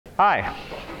Hi,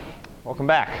 welcome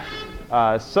back.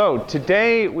 So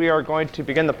today we are going to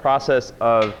begin the process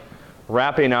of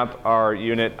wrapping up our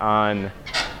unit on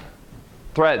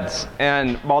threads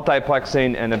and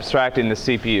multiplexing and abstracting the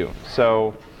CPU.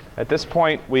 So at this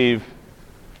point we've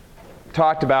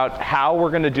talked about how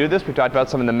we're going to do this. We've talked about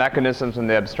some of the mechanisms and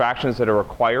the abstractions that are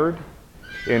required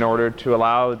in order to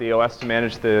allow the OS to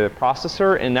manage the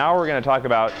processor. And now we're going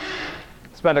to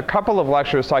spend a couple of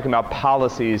lectures talking about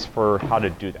policies for how to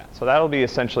do that. So that'll be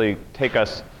essentially take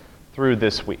us through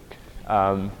this week.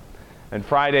 And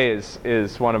Friday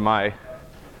is one of my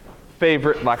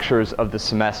favorite lectures of the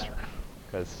semester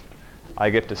because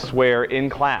I get to swear in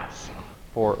class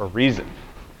for a reason.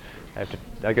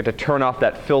 I get to turn off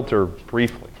that filter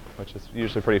briefly, which is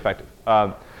usually pretty effective.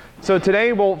 So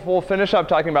today we'll finish up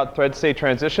talking about thread state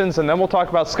transitions, and then we'll talk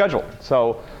about scheduling.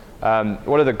 So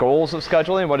what are the goals of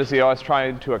scheduling? What is the OS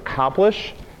trying to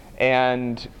accomplish?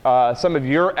 And some of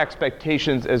your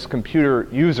expectations as computer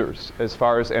users as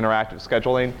far as interactive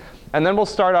scheduling. And then we'll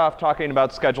start off talking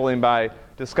about scheduling by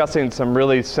discussing some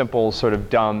really simple, sort of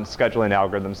dumb scheduling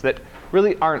algorithms that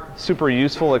really aren't super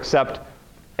useful, except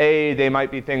A, they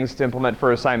might be things to implement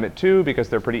for assignment 2 because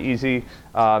they're pretty easy.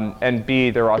 And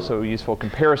B, they're also useful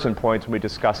comparison points when we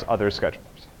discuss other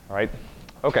schedulers. All right?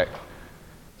 OK.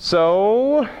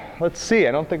 So let's see.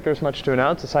 I don't think there's much to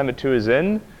announce. Assignment 2 is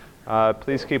in.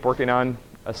 Please keep working on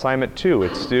assignment 2.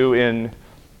 It's due in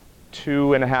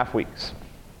 2.5 weeks.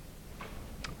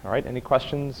 All right. Any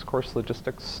questions? Course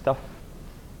logistics stuff?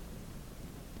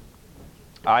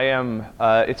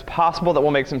 It's possible that we'll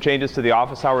make some changes to the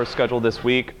office hours schedule this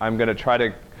week. I'm going to try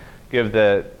to give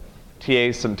the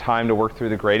TAs some time to work through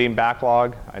the grading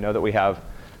backlog. I know that we have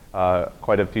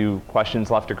quite a few questions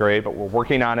left to grade, but we're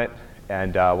working on it.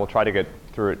 And we'll try to get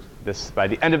through it by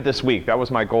the end of this week. That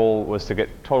was my goal, was to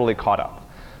get totally caught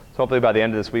up. So hopefully by the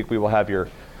end of this week, we will have your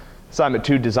assignment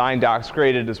 2 design docs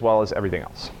graded as well as everything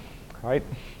else. All right?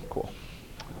 Cool.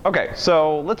 OK,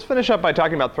 so let's finish up by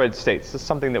talking about thread states. This is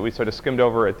something that we sort of skimmed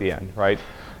over at the end, right?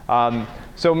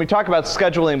 So when we talk about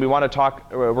scheduling,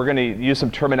 we're going to use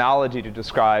some terminology to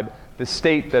describe the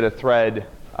state that a thread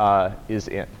is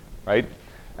in, right?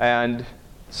 And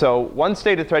so one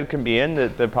state a thread can be in,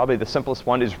 probably the simplest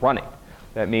one, is running.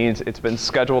 That means it's been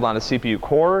scheduled on a CPU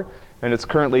core, and it's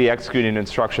currently executing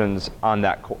instructions on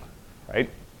that core, right?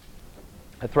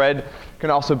 A thread can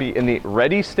also be in the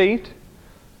ready state.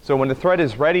 So when the thread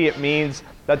is ready, it means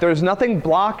that there's nothing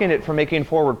blocking it from making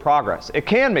forward progress. It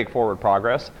can make forward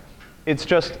progress. It's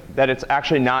just that it's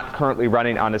actually not currently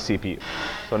running on a CPU.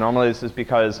 So normally this is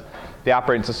because the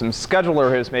operating system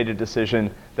scheduler has made a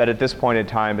decision that at this point in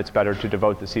time, it's better to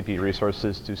devote the CPU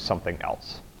resources to something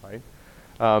else, right?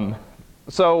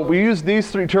 So we use these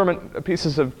three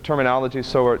pieces of terminology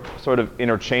sort of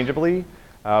interchangeably.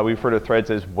 We refer to threads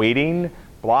as waiting,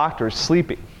 blocked, or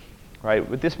sleeping, right?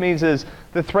 What this means is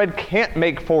the thread can't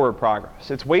make forward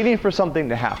progress. It's waiting for something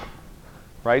to happen,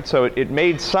 right? So it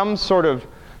made some sort of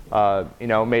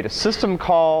made a system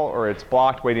call, or it's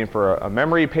blocked waiting for a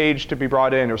memory page to be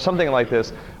brought in, or something like this,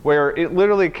 where it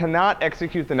literally cannot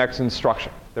execute the next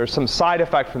instruction. There's some side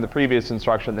effect from the previous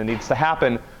instruction that needs to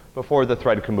happen before the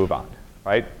thread can move on,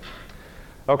 right?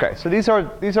 OK, so these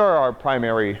are our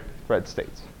primary thread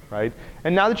states, right?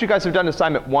 And now that you guys have done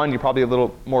assignment 1, you're probably a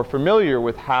little more familiar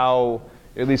with how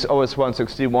at least OS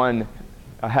 161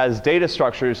 has data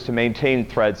structures to maintain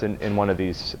threads in one of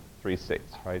these 3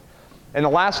 states, right? In the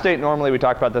last state, normally we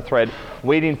talk about the thread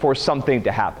waiting for something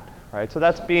to happen, right? So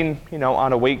that's being,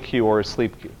 on a wait queue or a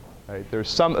sleep queue, right? There's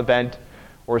some event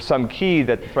or some key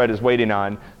that the thread is waiting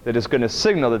on that is going to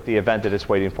signal that the event that it's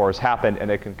waiting for has happened,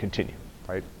 and it can continue,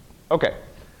 right? OK.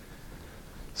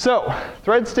 So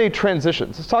thread state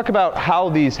transitions. Let's talk about how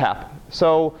these happen.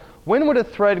 So when would a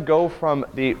thread go from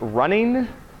the running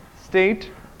state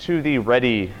to the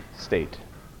ready state?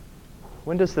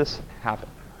 When does this happen?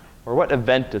 Or what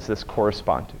event does this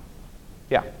correspond to?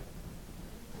 Yeah?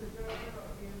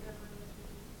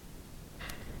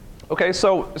 OK,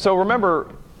 so remember,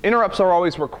 interrupts are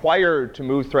always required to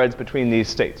move threads between these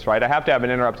states, right? I have to have an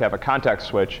interrupt to have a context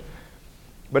switch.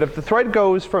 But if the thread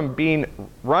goes from being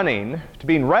running to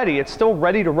being ready, it's still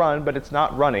ready to run, but it's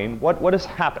not running. What has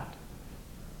happened?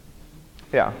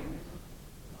 Yeah?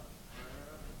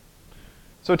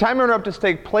 So time interrupt has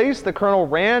taken place, the kernel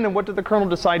ran, and what did the kernel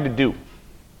decide to do?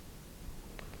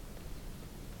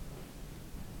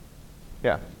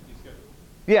 Yeah.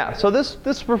 Yeah. So I'm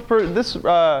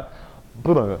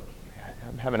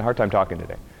having a hard time talking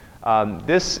today.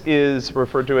 This is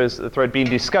referred to as the thread being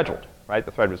descheduled, right? The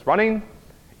thread was running.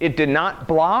 It did not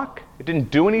block. It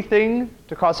didn't do anything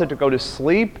to cause it to go to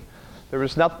sleep. There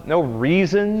was no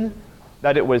reason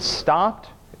that it was stopped.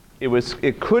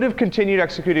 It could have continued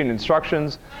executing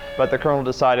instructions, but the kernel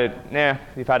decided, nah,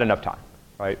 you've had enough time,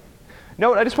 right?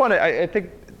 Note, I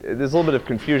think there's a little bit of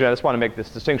confusion. I just want to make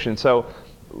this distinction. So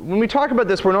when we talk about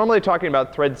this, we're normally talking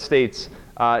about thread states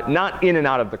not in and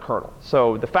out of the kernel.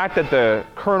 So the fact that the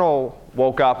kernel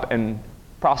woke up and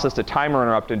processed a timer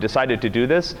interrupt and decided to do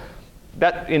this,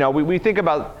 that, we think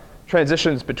about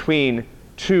transitions between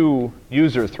two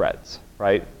user threads,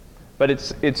 right? But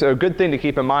it's a good thing to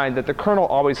keep in mind that the kernel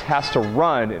always has to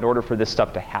run in order for this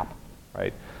stuff to happen,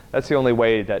 right? That's the only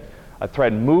way that a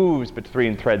thread moves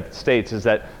between thread states, is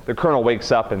that the kernel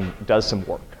wakes up and does some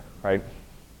work, right?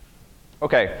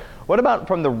 OK, what about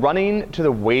from the running to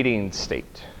the waiting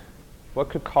state? What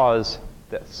could cause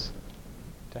this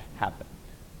to happen?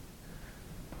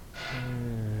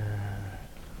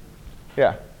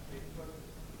 Yeah.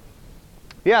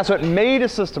 Yeah, so it made a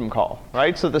system call,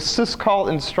 right? So the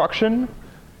syscall instruction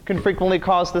can frequently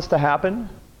cause this to happen,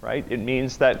 right? It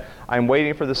means that I'm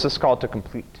waiting for the syscall to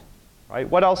complete, right?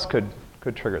 What else could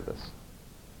trigger this?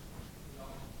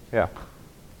 Yeah.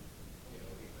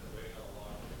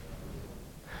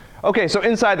 OK, so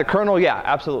inside the kernel, yeah,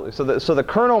 absolutely. So the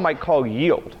kernel might call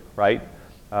yield, right,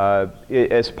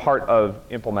 as part of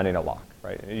implementing a lock,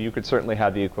 right? And you could certainly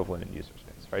have the equivalent in user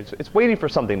space, right? So it's waiting for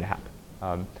something to happen.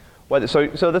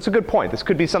 So that's a good point. This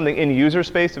could be something in user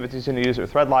space if it's using a user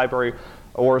thread library,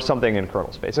 or something in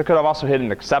kernel space. It could have also hit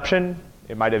an exception.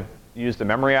 It might have used a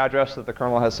memory address that the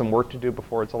kernel has some work to do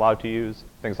before it's allowed to use,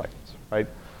 things like this, right?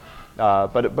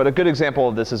 But a good example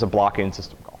of this is a blocking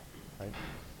system call, right?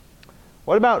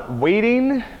 What about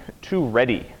waiting to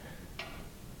ready?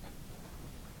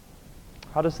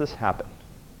 How does this happen?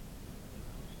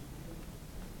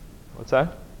 What's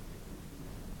that?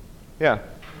 Yeah.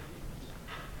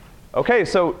 OK,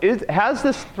 so has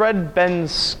this thread been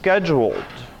scheduled?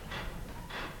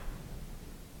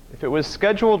 If it was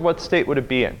scheduled, what state would it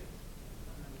be in?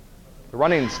 The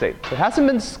running state. If it hasn't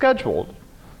been scheduled,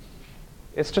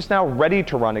 it's just now ready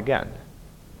to run again.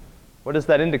 What does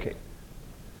that indicate?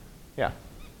 Yeah.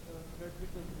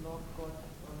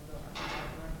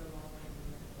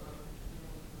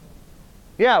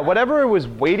 Yeah, whatever it was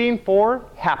waiting for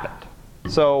happened.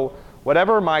 So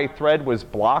whatever my thread was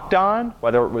blocked on,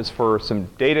 whether it was for some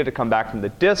data to come back from the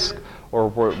disk, or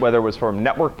whether it was for a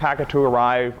network packet to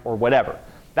arrive, or whatever,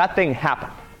 that thing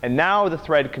happened. And now the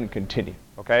thread can continue,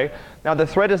 OK? Now, the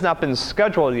thread has not been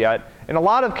scheduled yet. In a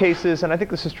lot of cases, and I think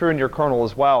this is true in your kernel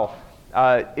as well,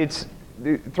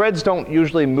 the threads don't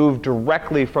usually move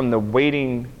directly from the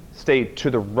waiting state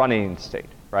to the running state,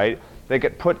 right? They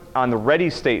get put on the ready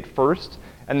state first,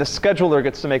 and the scheduler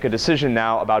gets to make a decision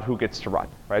now about who gets to run,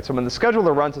 right? So when the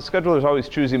scheduler runs, the scheduler is always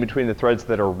choosing between the threads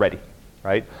that are ready,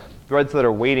 right? Threads that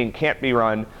are waiting can't be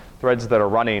run. Threads that are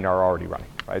running are already running,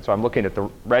 right? So I'm looking at the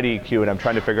ready queue, and I'm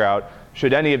trying to figure out,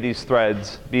 should any of these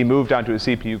threads be moved onto a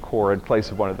CPU core in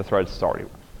place of one of the threads that's already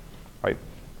run, right?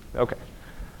 OK.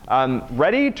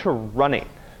 Ready to running.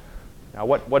 Now,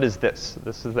 what is this?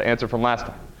 This is the answer from last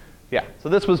time. Yeah, so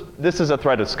this is a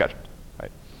thread that's scheduled,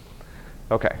 right?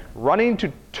 OK, running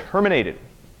to terminated.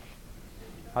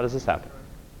 How does this happen?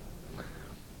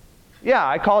 Yeah,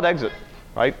 I called exit,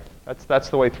 right? That's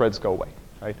the way threads go away,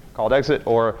 right? Called exit,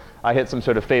 or I hit some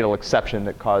sort of fatal exception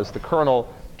that caused the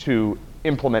kernel to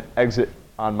implement exit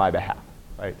on my behalf,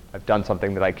 right? I've done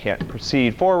something that I can't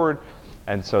proceed forward,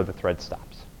 and so the thread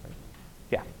stops. Right?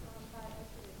 Yeah.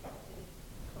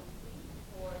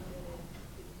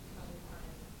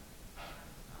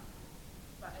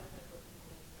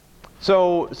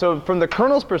 So from the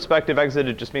kernel's perspective,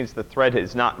 exited just means the thread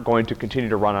is not going to continue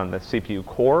to run on the CPU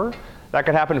core. That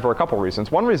could happen for a couple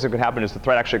reasons. One reason it could happen is the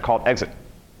thread actually called exit,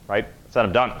 right? It said,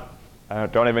 I'm done. I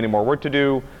don't have any more work to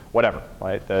do, whatever,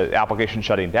 right? The application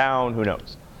shutting down, who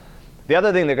knows? The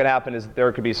other thing that could happen is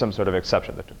there could be some sort of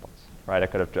exception that took place, right? I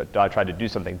could have tried to do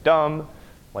something dumb,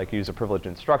 like use a privileged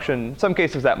instruction. In some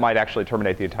cases, that might actually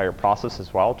terminate the entire process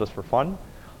as well, just for fun.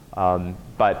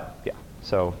 But yeah,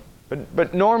 so.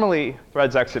 But normally,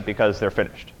 threads exit because they're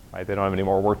finished, right? They don't have any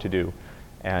more work to do.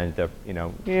 And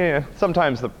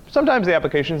sometimes the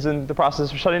applications in the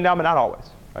process are shutting down, but not always,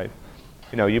 right?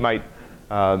 You might,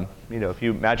 if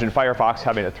you imagine Firefox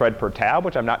having a thread per tab,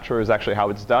 which I'm not sure is actually how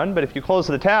it's done, but if you close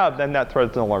the tab, then that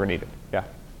thread's no longer needed. Yeah.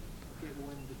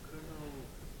 When the kernel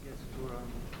gets to run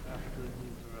after the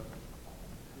interrupt,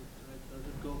 does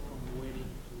it go from waiting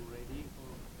to ready,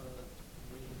 or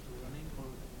waiting to running, or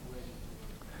ready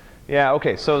to? Yeah.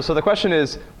 OK. So the question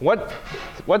is, what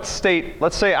state?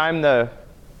 Let's say I'm the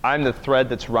thread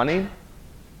that's running,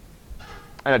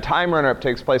 and a timer interrupt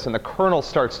takes place, and the kernel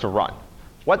starts to run.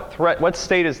 What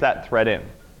state is that thread in?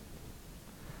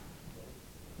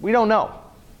 We don't know,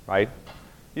 right?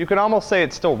 You could almost say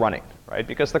it's still running, right?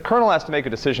 Because the kernel has to make a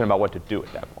decision about what to do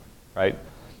at that point, right?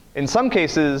 In some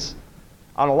cases,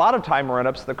 on a lot of timer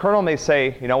run-ups, the kernel may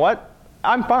say, you know what,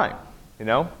 I'm fine, you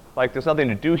know? Like, there's nothing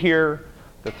to do here.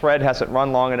 The thread hasn't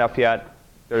run long enough yet.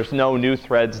 There's no new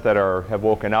threads that have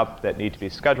woken up that need to be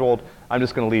scheduled. I'm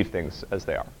just going to leave things as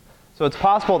they are. So it's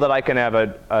possible that I can have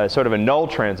a sort of a null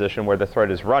transition where the thread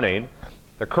is running,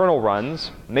 the kernel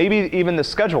runs, maybe even the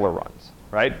scheduler runs,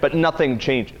 right? But nothing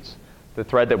changes. The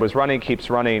thread that was running keeps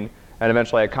running, and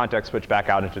eventually I context switch back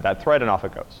out into that thread, and off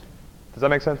it goes. Does that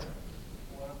make sense?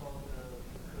 What about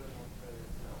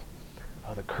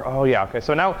the kernel thread itself? Oh yeah, okay.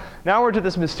 So now we're to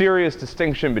this mysterious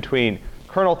distinction between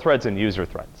kernel threads and user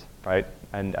threads, right?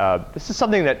 And this is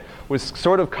something that was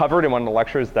sort of covered in one of the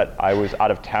lectures that I was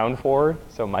out of town for.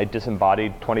 So my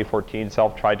disembodied 2014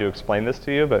 self tried to explain this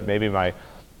to you, but maybe my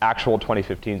actual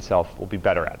 2015 self will be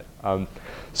better at it.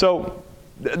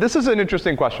 This is an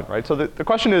interesting question, right? So the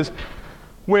question is,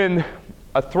 when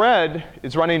a thread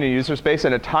is running in user space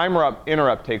and a timer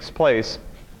interrupt takes place,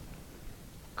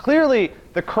 clearly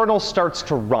the kernel starts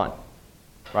to run,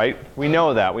 right? We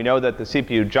know that. We know that the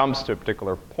CPU jumps to a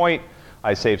particular point.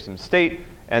 I save some state,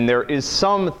 and there is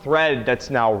some thread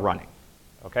that's now running,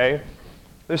 okay?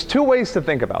 There's two ways to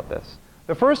think about this.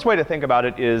 The first way to think about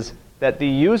it is that the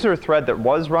user thread that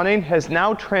was running has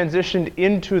now transitioned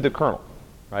into the kernel,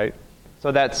 right?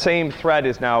 So that same thread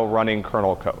is now running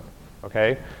kernel code,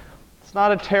 okay? It's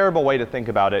not a terrible way to think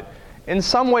about it. In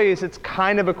some ways, it's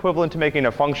kind of equivalent to making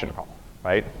a function call,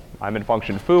 right? I'm in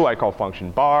function foo, I call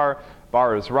function bar.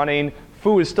 Bar is running.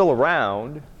 Foo is still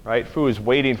around, right? Foo is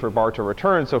waiting for bar to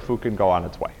return so foo can go on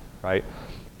its way, right?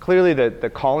 Clearly,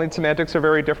 the calling semantics are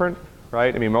very different,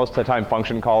 right? I mean, most of the time,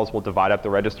 function calls will divide up the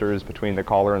registers between the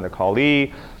caller and the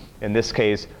callee. In this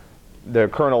case, the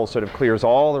kernel sort of clears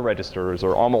all the registers,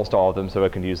 or almost all of them, so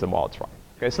it can use them while it's running.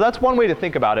 Okay, so that's one way to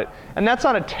think about it, and that's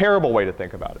not a terrible way to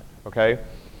think about it, okay?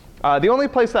 The only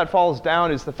place that falls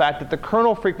down is the fact that the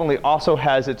kernel frequently also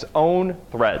has its own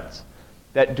threads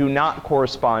that do not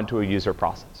correspond to a user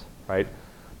process, right?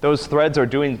 Those threads are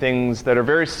doing things that are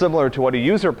very similar to what a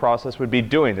user process would be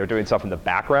doing. They're doing stuff in the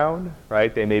background,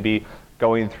 right? They may be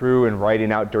going through and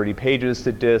writing out dirty pages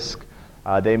to disk.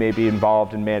 They may be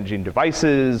involved in managing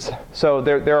devices. So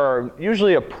there are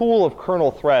usually a pool of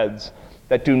kernel threads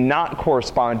that do not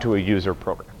correspond to a user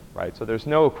program, right? So there's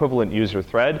no equivalent user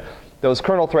thread. Those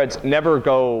kernel threads never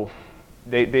go,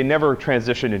 they never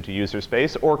transition into user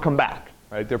space or come back,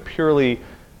 right? They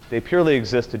purely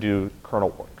exist to do kernel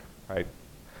work, right?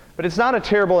 But it's not a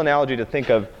terrible analogy to think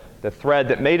of the thread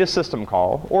that made a system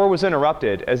call or was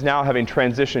interrupted as now having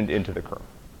transitioned into the kernel,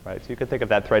 right? So you could think of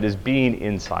that thread as being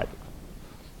inside the kernel.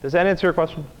 Does that answer your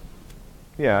question?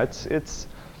 Yeah, it's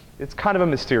kind of a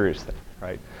mysterious thing,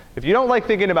 right? If you don't like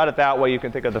thinking about it that way, you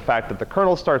can think of the fact that the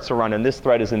kernel starts to run and this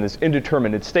thread is in this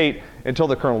indeterminate state until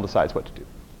the kernel decides what to do,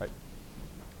 right?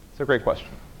 It's a great question.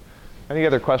 Any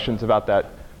other questions about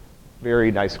that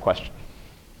very nice question?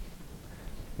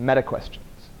 Meta questions.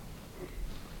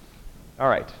 All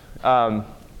right.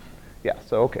 Yeah,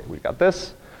 so OK, we got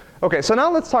this. OK, so now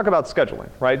let's talk about scheduling,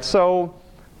 right? So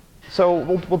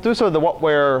we'll do sort of the what,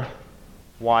 where,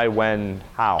 why, when,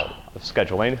 how of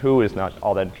scheduling. Who is not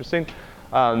all that interesting.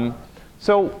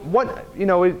 So what,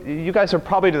 you guys are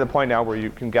probably to the point now where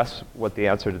you can guess what the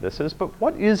answer to this is, but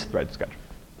what is thread scheduling?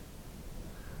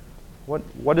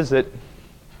 What is it?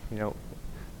 If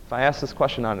I ask this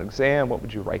question on an exam, what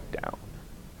would you write down?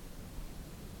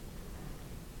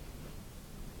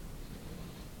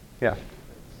 Yeah.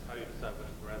 How do you decide which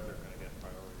threads are going to get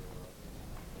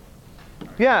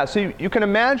priority? Yeah, so you can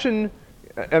imagine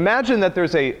that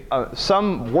there's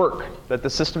some work that the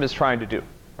system is trying to do,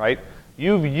 right?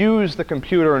 You've used the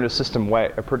computer in a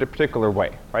particular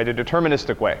way, right? A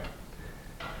deterministic way.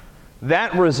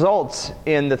 That results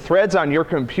in the threads on your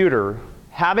computer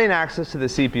having access to the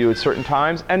CPU at certain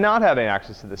times and not having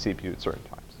access to the CPU at certain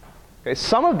times. Okay,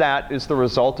 some of that is the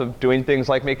result of doing things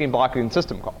like making blocking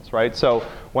system calls, right? So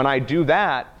when I do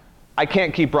that, I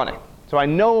can't keep running. So I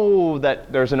know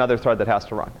that there's another thread that has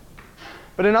to run.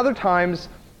 But in other times,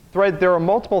 there are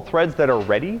multiple threads that are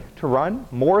ready to run,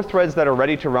 more threads that are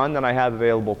ready to run than I have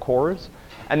available cores,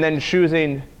 and then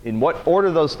choosing in what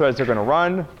order those threads are going to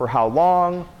run, for how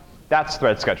long, that's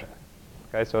thread scheduling.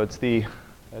 Okay, so it's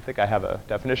I think I have a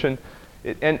definition.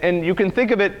 And you can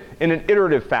think of it in an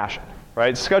iterative fashion,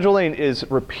 right? Scheduling is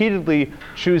repeatedly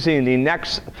choosing the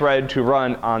next thread to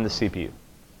run on the CPU,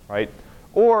 right?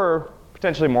 Or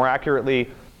potentially more accurately,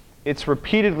 it's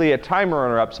repeatedly at timer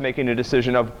interrupts making a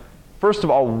decision of, first of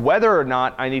all, whether or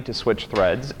not I need to switch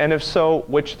threads, and if so,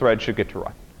 which thread should get to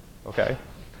run, okay?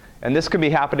 And this can be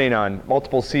happening on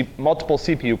multiple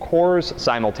CPU cores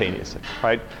simultaneously,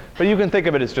 right? But you can think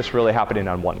of it as just really happening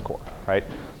on one core, right?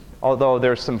 Although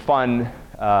there's some fun,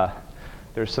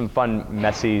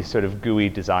 messy, sort of gooey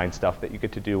design stuff that you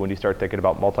get to do when you start thinking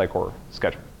about multi-core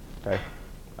scheduling, okay?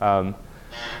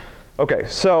 Okay,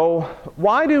 so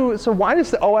why does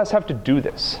the OS have to do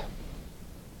this?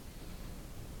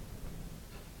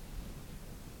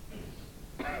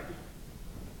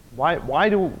 Why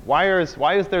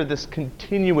is there this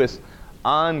continuous,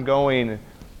 ongoing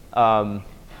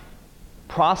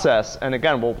process? And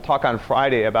again, we'll talk on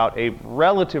Friday about a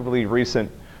relatively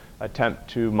recent attempt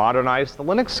to modernize the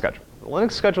Linux scheduler. The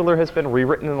Linux scheduler has been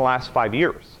rewritten in the last 5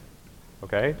 years.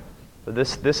 Okay, so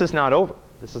this is not over.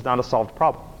 This is not a solved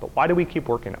problem. But why do we keep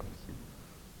working on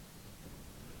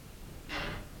this?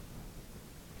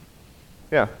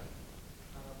 Yeah.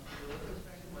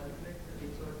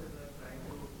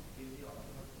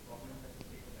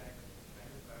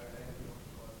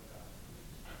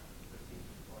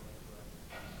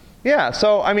 Yeah,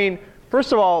 so I mean,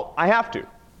 first of all, I have to,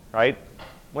 right?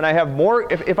 When I have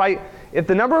more, if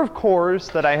the number of cores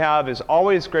that I have is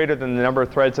always greater than the number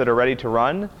of threads that are ready to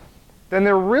run, then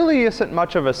there really isn't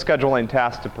much of a scheduling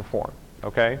task to perform,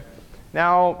 okay?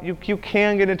 Now, you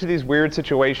can get into these weird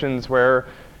situations where,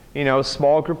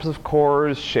 small groups of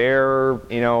cores share,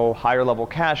 higher level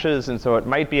caches, and so it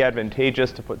might be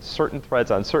advantageous to put certain threads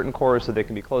on certain cores so they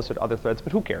can be closer to other threads,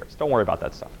 but who cares? Don't worry about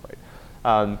that stuff, right?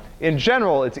 In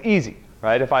general, it's easy,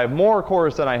 right? If I have more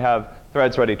cores than I have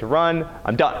threads ready to run,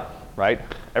 I'm done, right?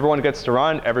 Everyone gets to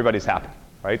run, everybody's happy,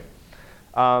 right?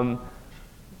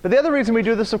 But the other reason we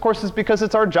do this, of course, is because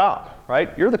it's our job,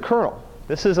 right? You're the kernel.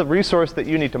 This is a resource that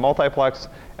you need to multiplex,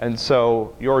 and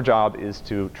so your job is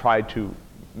to try to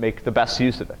make the best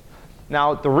use of it.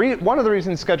 Now, one of the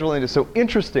reasons scheduling is so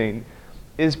interesting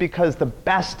is because the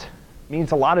best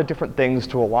means a lot of different things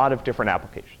to a lot of different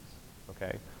applications,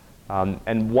 okay?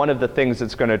 And one of the things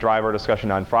that's going to drive our discussion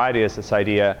on Friday is this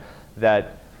idea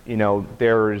that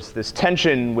there's this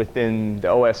tension within the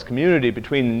OS community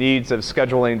between the needs of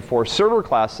scheduling for server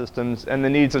class systems and the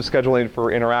needs of scheduling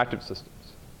for interactive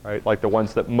systems, right? Like the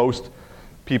ones that most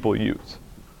people use.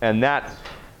 And that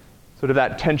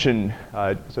tension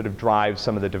sort of drives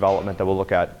some of the development that we'll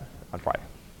look at on Friday,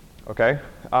 okay?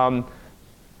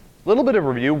 Little bit of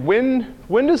review. When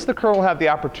does the kernel have the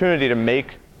opportunity to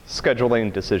make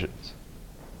scheduling decisions?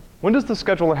 When does the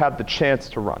scheduler have the chance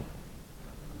to run?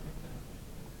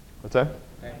 What's that?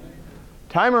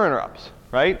 Timer interrupts,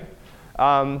 right?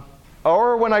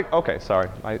 Or when okay, sorry,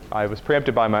 I was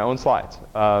preempted by my own slides.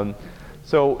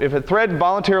 So if a thread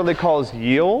voluntarily calls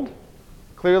yield,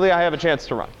 clearly I have a chance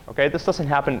to run, okay? This doesn't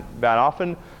happen that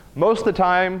often. Most of the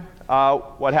time,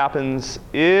 what happens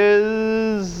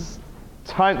is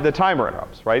the timer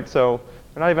interrupts, right? So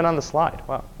they're not even on the slide.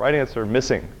 Wow, writing are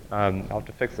missing. I'll have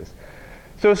to fix this.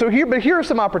 So here are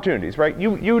some opportunities, right?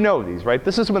 You know these, right?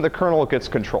 This is when the kernel gets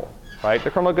control, right? The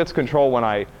kernel gets control when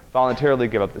I voluntarily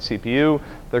give up the CPU.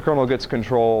 The kernel gets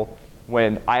control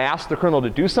when I ask the kernel to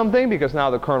do something because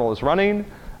now the kernel is running.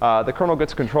 The kernel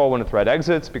gets control when a thread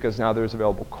exits because now there's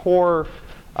available core,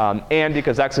 and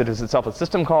because exit is itself a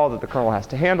system call that the kernel has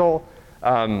to handle.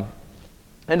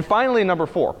 And finally, number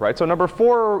 4, right? So number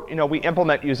 4, we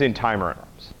implement using timer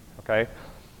interrupts, okay?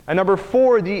 And number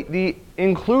 4, the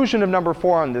inclusion of number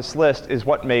 4 on this list is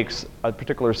what makes a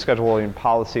particular scheduling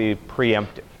policy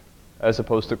preemptive as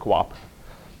opposed to cooperative.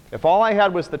 If all I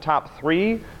had was the top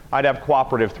 3, I'd have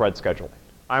cooperative thread scheduling.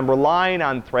 I'm relying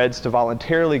on threads to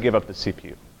voluntarily give up the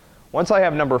CPU. Once I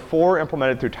have number 4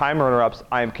 implemented through timer interrupts,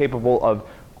 I am capable of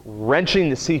wrenching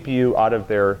the CPU out of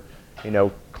their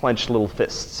clenched little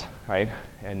fists, right?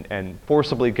 And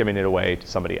forcibly giving it away to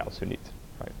somebody else who needs it,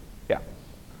 right? Yeah.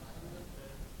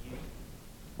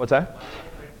 What's that?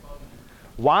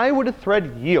 Why would a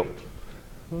thread yield?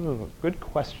 Ooh, good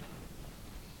question.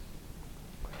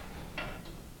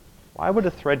 Why would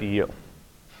a thread yield?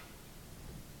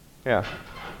 Yeah.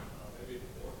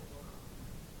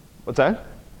 What's that?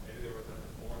 Maybe there was a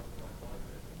form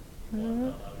that you want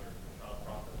to allow your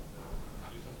process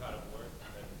to do some kind of work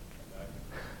and then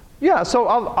Yeah, so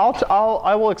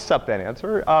I will accept that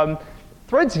answer.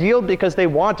 Threads yield because they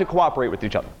want to cooperate with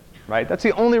each other, right? That's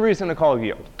the only reason to call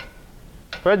yield.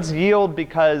 Threads yield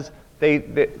because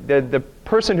the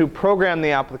person who programmed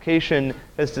the application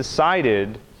has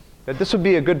decided that this would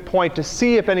be a good point to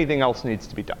see if anything else needs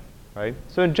to be done, right?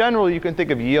 So in general, you can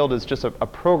think of yield as just a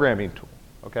programming tool,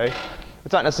 okay?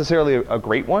 It's not necessarily a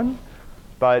great one,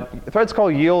 but threads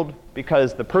call yield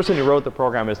because the person who wrote the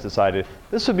program has decided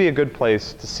this would be a good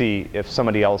place to see if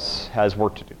somebody else has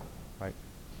work to do, right?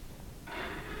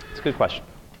 It's a good question.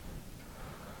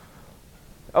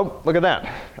 Oh, look at that.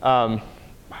 Wow.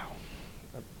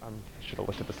 I should have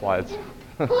looked at the slides.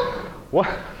 What?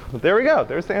 There we go.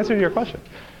 There's the answer to your question.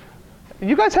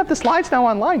 You guys have the slides now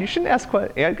online. You shouldn't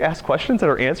ask questions that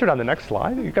are answered on the next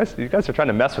slide. You guys are trying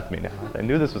to mess with me now. I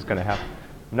knew this was going to happen.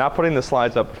 I'm not putting the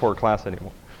slides up before class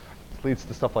anymore. It leads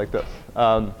to stuff like this.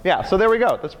 Yeah, so there we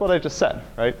go. That's what I just said,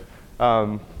 right?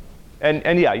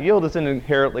 And yeah, yield is an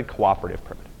inherently cooperative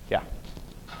primitive. Yeah.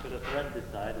 Could a thread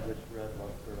decide which thread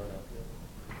wants to run after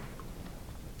it?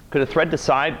 Could a thread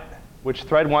decide which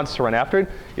thread wants to run after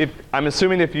it? I'm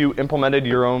assuming if you implemented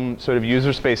your own sort of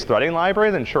user space threading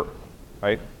library, then sure,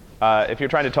 right? If you're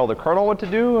trying to tell the kernel what to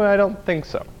do, I don't think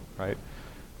so, right?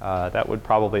 That would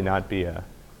probably not be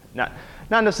not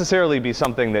necessarily be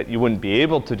something that you wouldn't be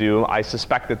able to do. I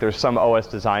suspect that there's some OS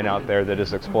design out there that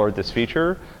has explored this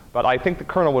feature, but I think the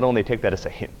kernel would only take that as a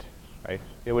hint, right?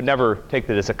 It would never take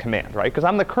that as a command, right? Because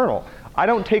I'm the kernel. I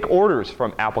don't take orders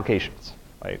from applications,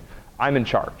 right? I'm in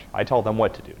charge. I tell them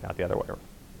what to do, not the other way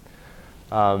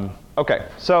around. OK,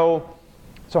 so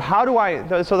how do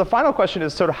I? So the final question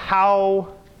is sort of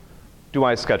how do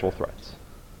I schedule threads?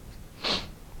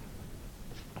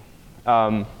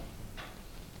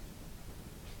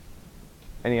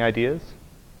 Any ideas?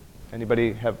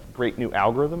 Anybody have great new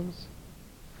algorithms?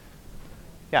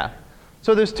 Yeah.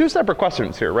 So there's two separate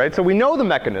questions here, right? So we know the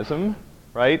mechanism,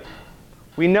 right?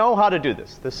 We know how to do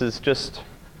this. This is just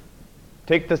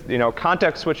take this,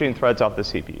 context switching threads off the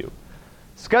CPU.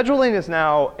 Scheduling is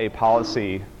now a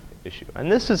policy issue.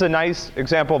 And this is a nice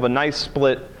example of a nice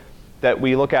split that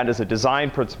we look at as a design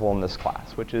principle in this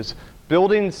class, which is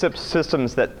building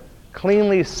systems that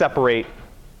cleanly separate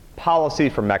policy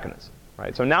from mechanism.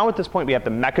 Right? So now at this point, we have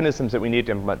the mechanisms that we need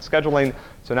to implement scheduling.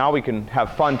 So now we can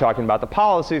have fun talking about the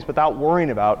policies without worrying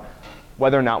about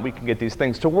whether or not we can get these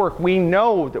things to work. We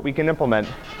know that we can implement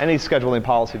any scheduling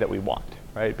policy that we want,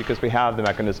 right? Because we have the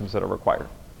mechanisms that are required,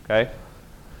 okay?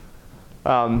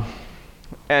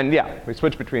 And yeah, we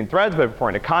switch between threads by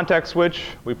performing a context switch.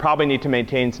 We probably need to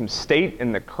maintain some state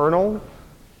in the kernel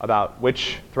about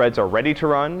which threads are ready to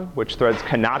run, which threads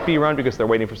cannot be run because they're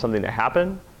waiting for something to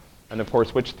happen. And of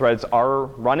course, which threads are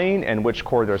running and which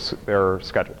core they're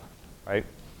scheduled, right?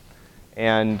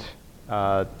 And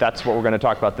that's what we're going to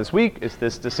talk about this week, is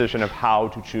this decision of how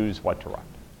to choose what to run,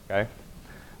 okay?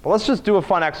 But let's just do a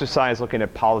fun exercise looking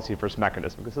at policy versus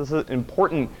mechanism, because this is an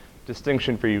important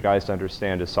distinction for you guys to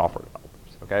understand as software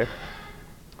developers, okay?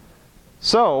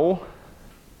 So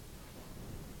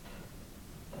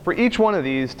for each one of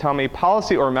these, tell me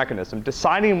policy or mechanism,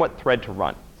 deciding what thread to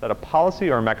run. Is that a policy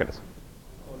or a mechanism?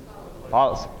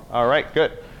 Policy. All right,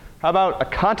 good. How about a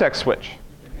context switch?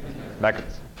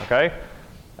 Mechanism, okay?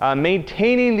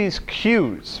 Maintaining these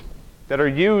queues that are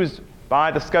used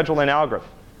by the scheduling algorithm.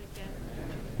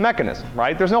 Mechanism,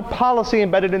 right? There's no policy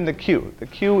embedded in the queue. The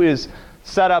queue is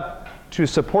set up to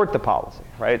support the policy,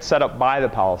 right? It's set up by the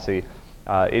policy.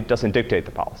 It doesn't dictate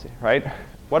the policy, right?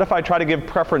 What if I try to give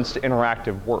preference to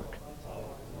interactive work?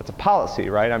 That's a policy,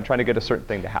 right? I'm trying to get a certain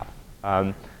thing to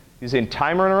happen. Using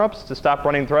timer interrupts to stop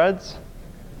running threads?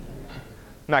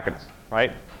 Mechanism,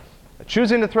 right?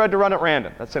 Choosing a thread to run at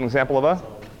random. That's an example of a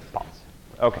policy.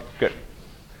 OK, good.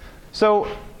 So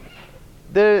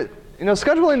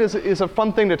scheduling is a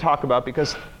fun thing to talk about,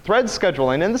 because thread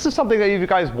scheduling, and this is something that if you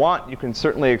guys want, you can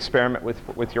certainly experiment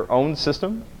with your own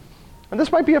system. And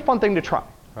this might be a fun thing to try,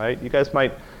 right? You guys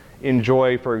might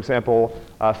enjoy, for example,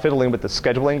 fiddling with the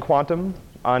scheduling quantum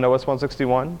on OS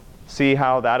 161. See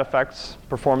how that affects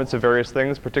performance of various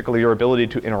things, particularly your ability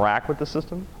to interact with the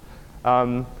system.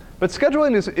 But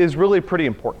scheduling is really pretty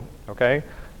important, okay?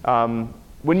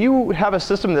 When you have a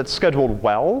system that's scheduled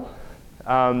well,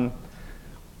 and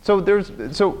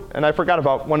I forgot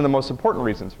about one of the most important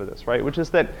reasons for this, right? Which is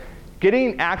that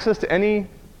getting access to any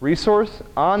resource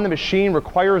on the machine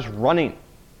requires running,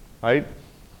 right?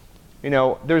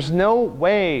 There's no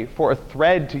way for a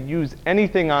thread to use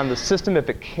anything on the system if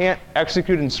it can't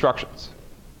execute instructions,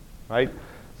 right?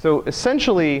 So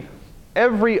essentially,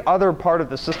 every other part of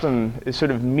the system is sort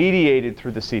of mediated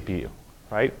through the CPU,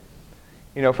 right?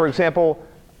 For example,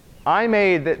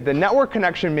 the network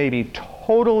connection may be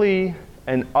totally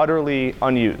and utterly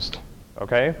unused,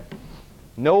 okay?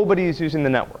 Nobody's using the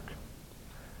network.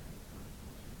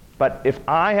 But if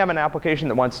I have an application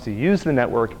that wants to use the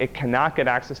network, it cannot get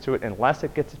access to it unless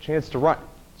it gets a chance to run.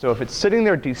 So if it's sitting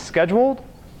there descheduled,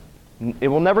 it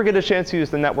will never get a chance to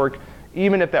use the network,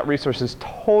 even if that resource is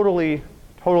totally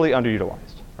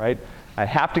underutilized, right? I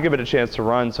have to give it a chance to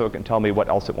run so it can tell me what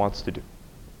else it wants to do,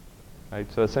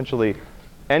 right? So essentially,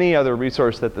 any other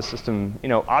resource that the system,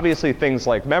 obviously things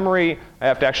like memory, I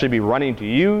have to actually be running to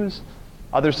use.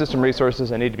 other system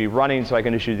resources I need to be running so I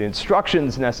can issue the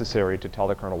instructions necessary to tell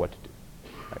the kernel what to do.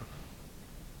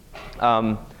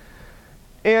 Right?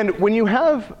 And when you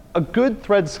have a good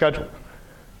thread schedule,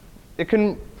 it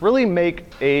can really make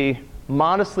a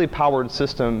modestly powered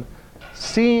system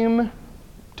seem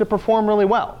to perform really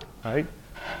well, right?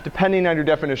 Depending on your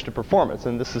definition of performance.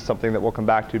 And this is something that we'll come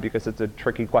back to because it's a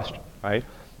tricky question, right?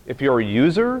 If you're a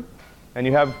user and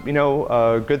you have,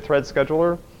 a good thread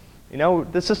scheduler,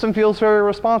 the system feels very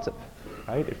responsive,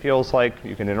 right? It feels like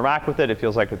you can interact with it. It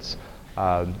feels like it's,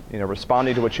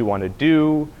 responding to what you want to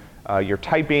do. You're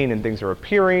typing and things are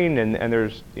appearing, and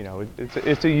there's,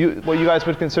 it's what you guys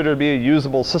would consider to be a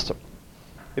usable system.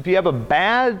 If you have a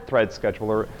bad thread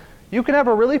scheduler, you can have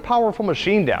a really powerful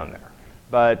machine down there,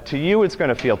 but to you it's going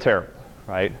to feel terrible,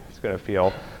 right? It's going to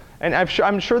feel, and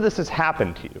I'm sure this has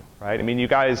happened to you, right? I mean, you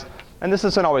guys, and this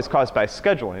isn't always caused by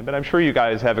scheduling, but I'm sure you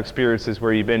guys have experiences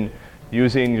where you've been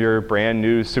using your brand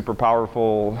new, super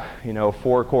powerful,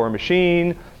 4-core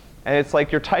machine, and it's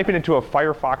like you're typing into a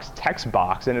Firefox text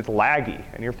box and it's laggy.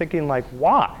 And you're thinking like,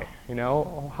 why?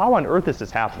 How on earth is this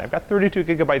happening? I've got 32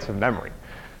 gigabytes of memory.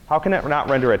 How can it not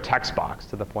render a text box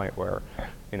to the point where,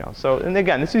 so, and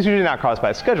again, this is usually not caused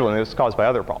by scheduling, it's caused by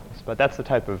other problems. But that's the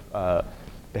type of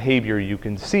behavior you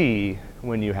can see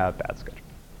when you have bad scheduling.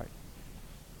 Right?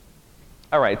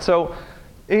 All right, so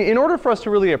in order for us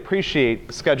to really appreciate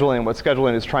scheduling and what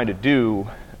scheduling is trying to do,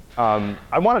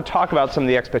 I want to talk about some of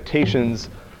the expectations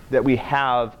that we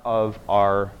have of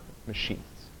our machines,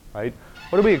 right?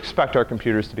 What do we expect our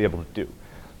computers to be able to do?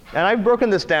 And I've broken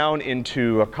this down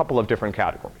into a couple of different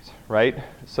categories, right?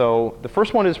 So the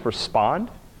first one is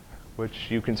respond, which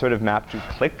you can sort of map to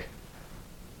click.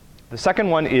 The second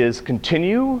one is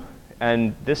continue,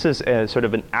 and this is a sort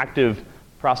of an active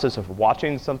process of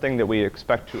watching something that we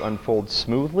expect to unfold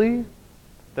smoothly.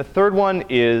 The third one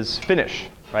is finish,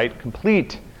 right?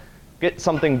 Complete, get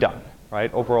something done,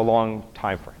 right, over a long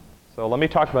time frame. So let me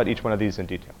talk about each one of these in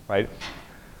detail, right?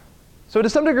 So to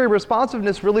some degree,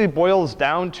 responsiveness really boils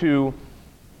down to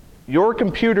your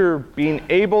computer being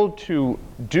able to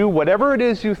do whatever it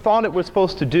is you thought it was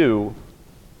supposed to do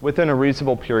within a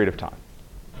reasonable period of time.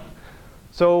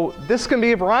 So this can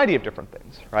be a variety of different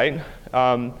things, right?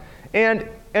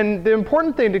 And the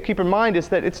important thing to keep in mind is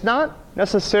that it's not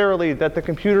necessarily that the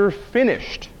computer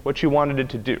finished what you wanted it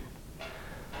to do,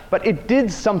 but it did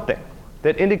something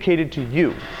that indicated to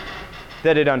you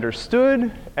that it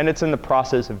understood and it's in the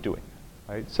process of doing,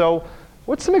 right? So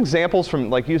what's some examples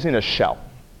from like using a shell?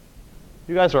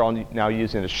 You guys are all now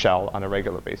using a shell on a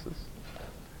regular basis.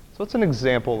 So what's an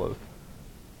example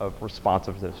of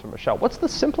responsiveness from a shell? What's the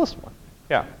simplest one?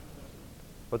 Yeah.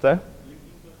 What's that?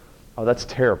 Oh, that's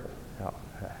terrible. Oh,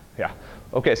 yeah.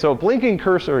 Okay, so a blinking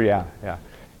cursor, yeah.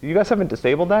 You guys haven't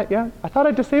disabled that yet? I thought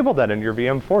I disabled that in your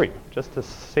VM for you, just to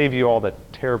save you all the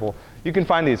terrible. You can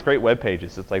find these great web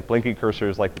pages. It's like blinking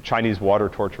cursors, like the Chinese water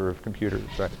torture of computers,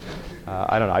 right?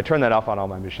 I don't know. I turn that off on all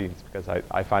my machines because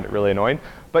I find it really annoying.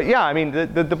 But yeah, I mean,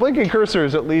 the blinking cursor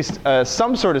is at least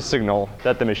some sort of signal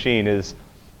that the machine is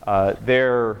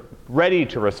they're ready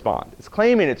to respond. It's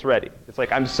claiming it's ready. It's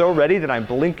like, I'm so ready that I'm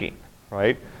blinking,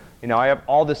 right? I have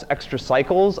all this extra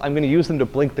cycles. I'm going to use them to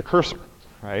blink the cursor,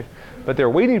 right? But they're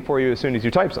waiting for you as soon as you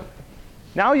type something.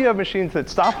 Now you have machines that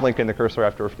stop blinking the cursor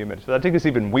after a few minutes. So I think it's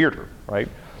even weirder, right?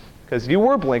 Because you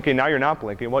were blinking, now you're not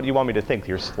blinking. What do you want me to think?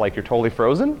 You're totally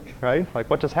frozen, right? Like,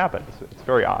 what just happened? It's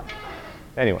very odd.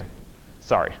 Anyway,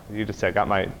 sorry. You just got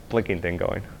my blinking thing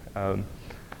going.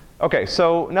 OK,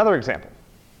 so another example.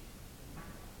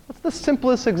 What's the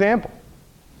simplest example?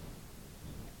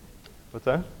 What's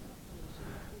that?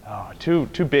 Oh, too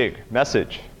big.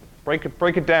 Message. Break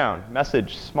it down.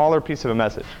 Message. Smaller piece of a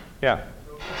message. Yeah.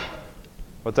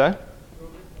 What's that?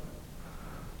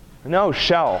 No,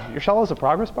 shell. Your shell is a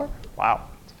progress bar? Wow,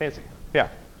 it's fancy. Yeah.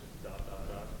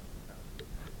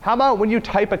 How about when you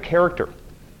type a character,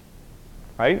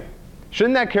 right?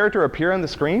 Shouldn't that character appear on the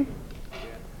screen?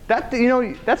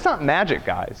 That's not magic,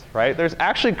 guys, right? There's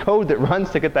actually code that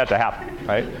runs to get that to happen,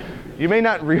 right? You may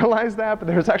not realize that, but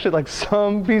there's actually like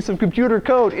some piece of computer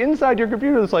code inside your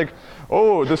computer that's like,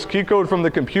 oh, this key code from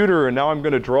the computer, and now I'm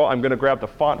going to grab the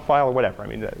font file or whatever. I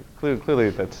mean, clearly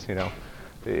that's,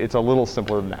 it's a little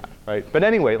simpler than that, right? But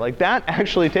anyway, like that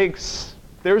actually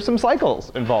there's some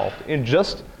cycles involved in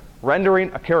just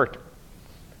rendering a character.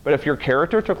 But if your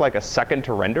character took like a second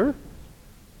to render,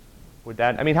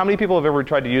 how many people have ever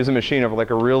tried to use a machine over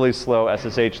like a really slow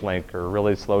SSH link or a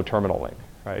really slow terminal link,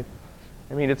 right?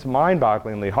 I mean, it's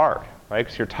mind-bogglingly hard, right?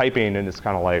 Because you're typing and it's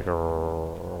kind of like,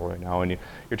 and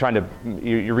you're trying to,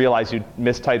 you realize you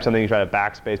mistyped something, you try to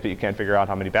backspace, but you can't figure out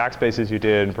how many backspaces you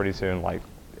did, and pretty soon, like,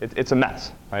 it's a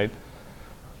mess, right?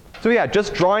 So yeah,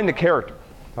 just drawing the character,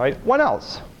 right? What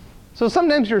else? So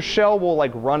sometimes your shell will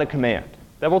like run a command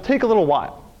that will take a little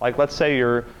while. Like let's say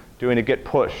you're doing a git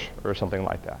push or something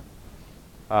like that.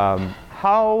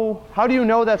 How do you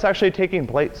know that's actually taking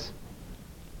place?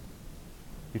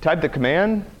 You type the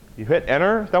command, you hit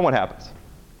enter, then what happens?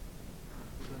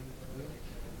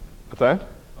 What's that?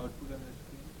 Output on the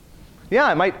screen.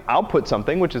 Yeah, it might output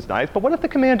something, which is nice, but what if the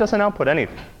command doesn't output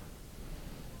anything?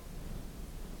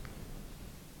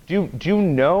 Do you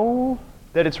know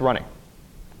that it's running?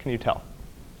 Can you tell?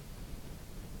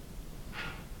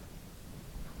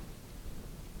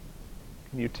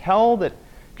 Can you tell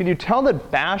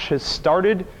that Bash has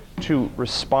started to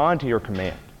respond to your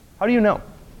command? How do you know?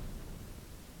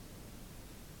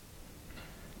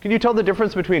 Can you tell the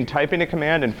difference between typing a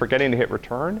command and forgetting to hit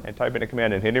return, and typing a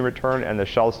command and hitting return and the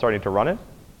shell starting to run it?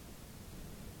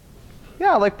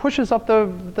 Yeah, like pushes up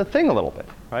the thing a little bit,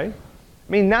 right?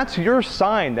 I mean, that's your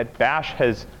sign that Bash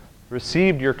has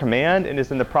received your command and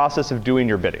is in the process of doing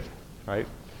your bidding, right?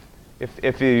 If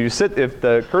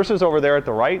the cursor's over there at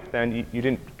the right, then you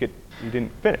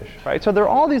didn't finish, right? So there are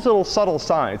all these little subtle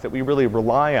signs that we really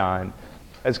rely on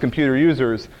as computer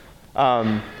users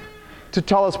to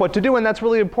tell us what to do, and that's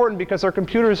really important because our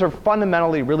computers are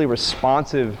fundamentally really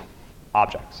responsive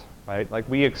objects, right? Like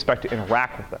we expect to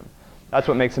interact with them. That's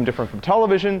what makes them different from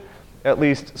television, at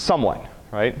least somewhat,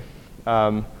 right?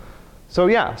 So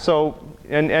yeah,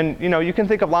 and you know, you can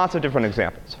think of lots of different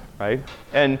examples, right?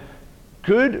 And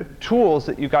good tools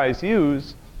that you guys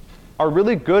use are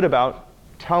really good about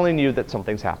telling you that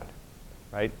something's happened,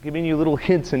 right? Giving you little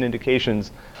hints and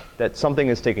indications that something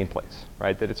is taking place,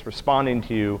 right? That it's responding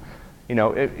to you. You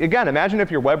know, again, imagine if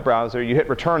your web browser, you hit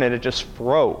return and it just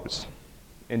froze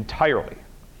entirely,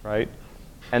 right?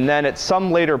 And then at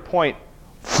some later point,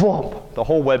 thwomp, the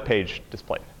whole web page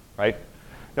displayed, right?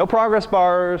 No progress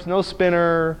bars, no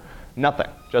spinner, nothing,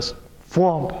 just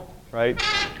thwomp, right?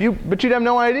 But you'd have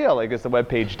no idea, like, is the web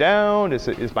page down?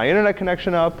 Is my internet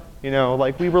connection up? You know,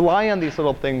 like, we rely on these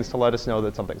little things to let us know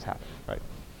that something's happening,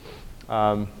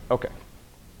 right? OK.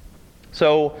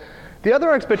 So the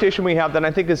other expectation we have that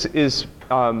I think is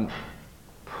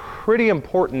pretty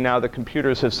important now that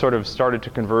computers have sort of started to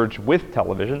converge with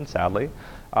television, sadly,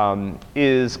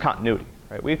 is continuity,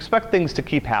 right? We expect things to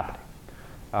keep happening.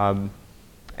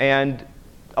 And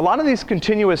a lot of these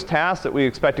continuous tasks that we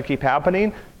expect to keep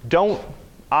happening don't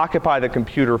occupy the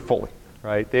computer fully,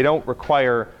 right? They don't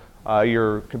require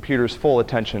your computer's full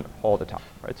attention all the time,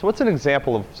 right? So what's an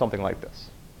example of something like this?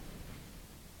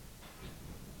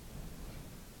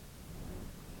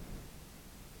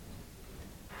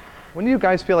 When do you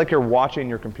guys feel like you're watching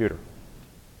your computer?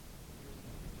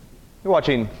 You're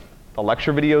watching the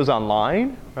lecture videos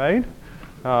online, right?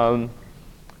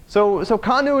 So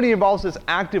continuity involves this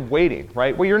active waiting,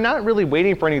 right? Where you're not really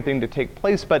waiting for anything to take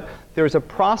place, but there's a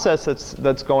process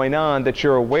that's going on that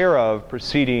you're aware of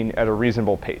proceeding at a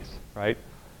reasonable pace, right?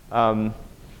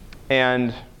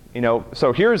 And you know,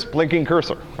 so here's blinking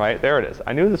cursor, right? There it is.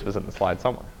 I knew this was in the slide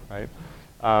somewhere, right?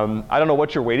 I don't know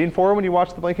what you're waiting for when you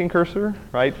watch the blinking cursor,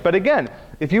 right? But again,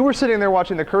 if you were sitting there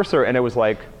watching the cursor and it was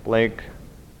like blink,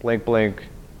 blink, blink,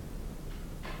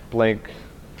 blink,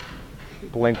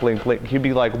 blink, blink, blink, you'd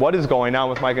be like, what is going on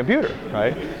with my computer,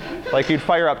 right? Like you'd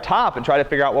fire up top and try to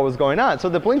figure out what was going on. So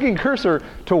the blinking cursor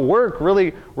to work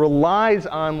really relies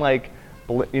on like,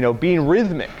 you know, being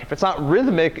rhythmic. If it's not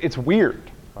rhythmic, it's weird,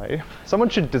 right? Someone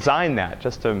should design that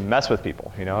just to mess with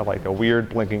people, you know, like a weird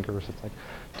blinking cursor. It's like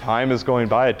time is going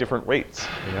by at different rates,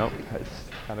 you know? It's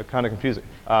kind of confusing.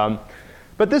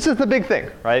 But this is the big thing,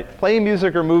 right? Playing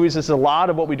music or movies is a lot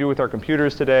of what we do with our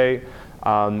computers today.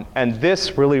 And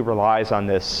this really relies on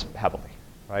this heavily,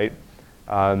 right?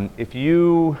 If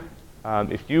you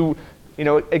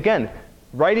know, again,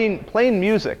 playing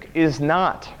music is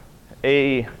not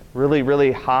a really,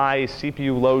 really high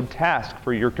CPU load task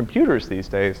for your computers these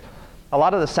days. A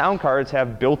lot of the sound cards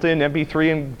have built-in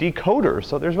MP3 and decoders,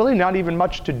 so there's really not even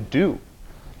much to do.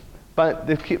 But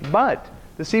the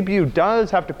CPU does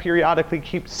have to periodically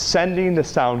keep sending the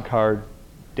sound card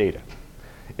data.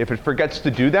 If it forgets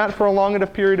to do that for a long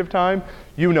enough period of time,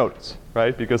 you notice,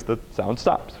 right? Because the sound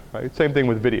stops, right? Same thing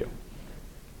with video.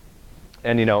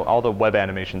 And you know, all the web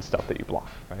animation stuff that you block,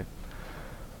 right?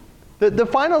 The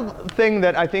final thing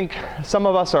that I think some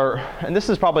of us are, and this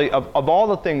is probably of all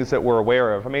the things that we're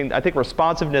aware of, I mean, I think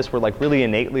responsiveness we're like really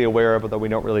innately aware of, although we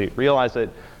don't really realize it.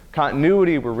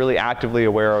 Continuity we're really actively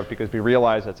aware of because we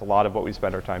realize that's a lot of what we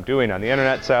spend our time doing on the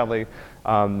internet, sadly.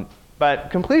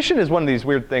 But completion is one of these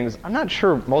weird things I'm not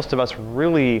sure most of us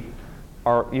really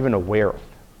are even aware of,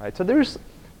 right? So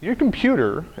your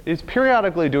computer is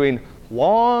periodically doing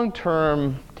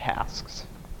long-term tasks,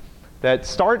 that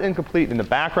start and complete in the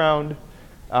background.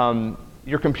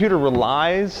 Your computer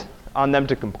relies on them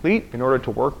to complete in order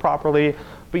to work properly,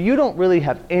 but you don't really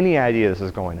have any idea this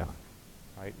is going on.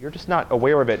 Right? You're just not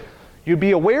aware of it. You'd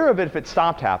be aware of it if it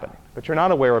stopped happening, but you're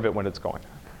not aware of it when it's going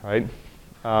on.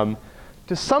 Right?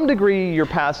 To some degree, you're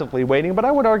passively waiting, but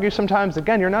I would argue sometimes,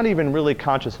 again, you're not even really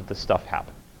conscious that this stuff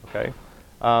happened. Okay?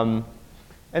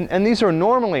 And these are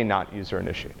normally not user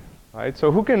initiated. Right?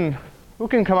 So who can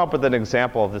come up with an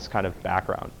example of this kind of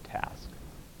background task?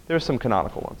 There's some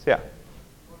canonical ones. Yeah.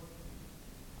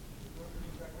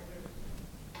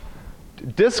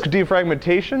 Disk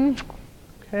defragmentation.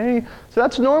 Okay. So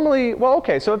that's normally, well,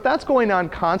 okay, so if that's going on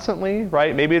constantly,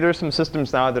 right, maybe there's some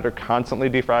systems now that are constantly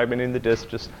defragmenting the disk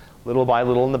just little by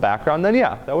little in the background, then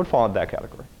yeah, that would fall into that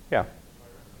category. Yeah.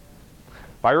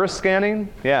 Virus scanning,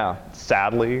 yeah,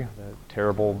 sadly, the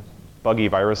terrible buggy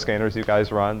virus scanners you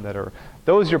guys run that are,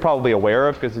 those you're probably aware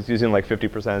of because it's using like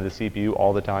 50% of the CPU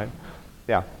all the time.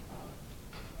 Yeah.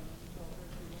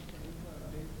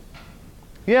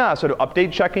 Yeah, sort of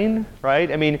update checking,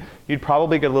 right? I mean, you'd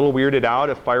probably get a little weirded out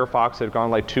if Firefox had gone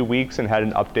like 2 weeks and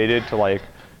hadn't updated to like,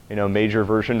 major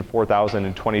version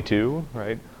 4022,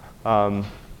 right?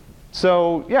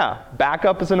 So yeah,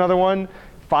 backup is another one.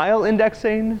 File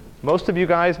indexing. Most of you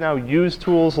guys now use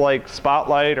tools like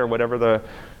Spotlight or whatever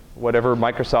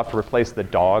Microsoft replaced the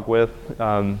dog with.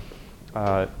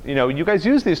 You guys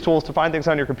use these tools to find things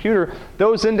on your computer.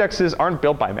 Those indexes aren't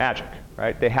built by magic,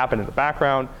 right? They happen in the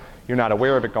background. You're not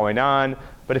aware of it going on.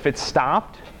 But if it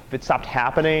stopped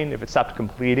happening, if it stopped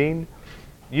completing,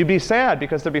 you'd be sad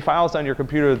because there'd be files on your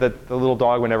computer that the little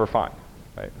dog would never find,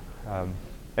 right?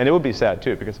 And it would be sad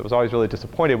too because it was always really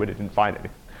disappointed when it didn't find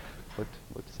anything.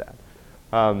 Looked sad.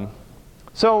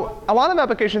 So a lot of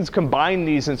applications combine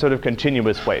these in sort of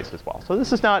continuous ways as well. So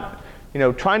this is not,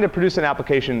 trying to produce an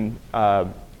application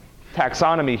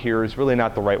taxonomy here is really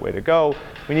not the right way to go.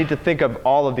 We need to think of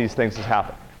all of these things as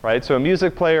happening, right? So a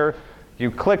music player,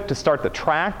 you click to start the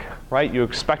track, right? You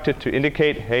expect it to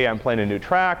indicate, hey, I'm playing a new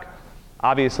track.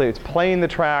 Obviously, it's playing the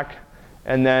track,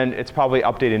 and then it's probably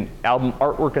updating album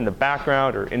artwork in the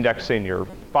background or indexing your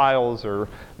files or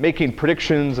making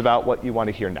predictions about what you want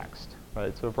to hear next.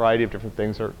 Right? So a variety of different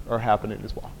things are happening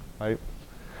as well. Right?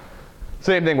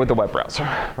 Same thing with the web browser,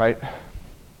 right?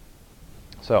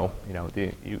 So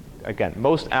again,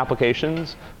 most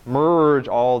applications merge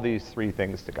all these three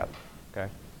things together. Okay?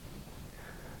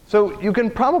 So you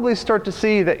can probably start to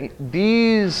see that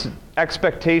these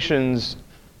expectations,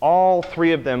 all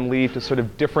three of them lead to sort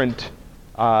of different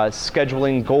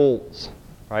scheduling goals,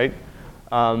 right?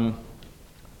 On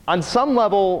some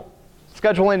level,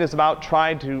 scheduling is about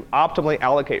trying to optimally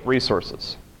allocate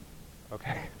resources,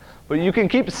 okay? But you can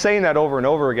keep saying that over and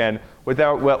over again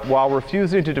while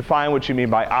refusing to define what you mean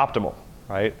by optimal,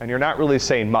 right? And you're not really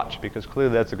saying much because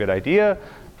clearly that's a good idea,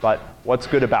 but what's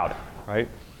good about it, right?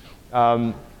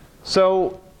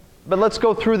 But let's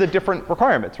go through the different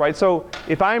requirements, right? So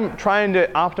if I'm trying to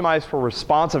optimize for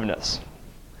responsiveness,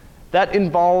 that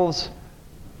involves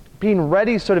being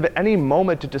ready sort of at any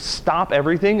moment to just stop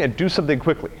everything and do something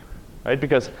quickly, right?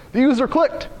 Because the user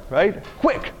clicked, right?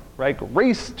 Quick, right?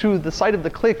 Race to the site of the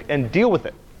click and deal with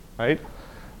it, right?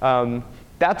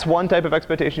 That's one type of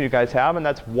expectation you guys have, and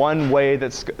that's one way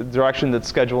direction that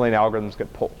scheduling algorithms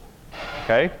get pulled,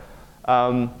 okay?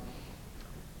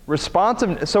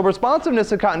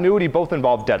 Responsiveness and continuity both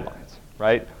involve deadlines,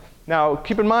 right? Now,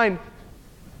 keep in mind,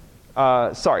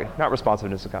 sorry, not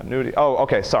responsiveness and continuity. Oh,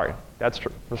 okay, sorry, that's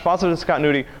true. Responsiveness and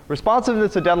continuity.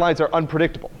 Responsiveness and deadlines are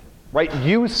unpredictable, right?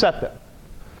 You set them.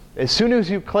 As soon as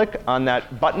you click on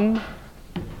that button,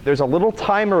 there's a little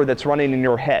timer that's running in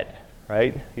your head,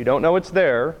 right? You don't know it's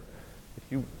there.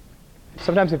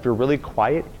 Sometimes if you're really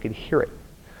quiet, you can hear it.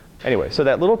 Anyway, so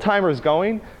that little timer is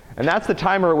going, and that's the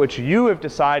timer at which you have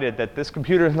decided that this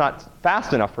computer is not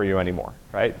fast enough for you anymore,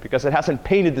 right? Because it hasn't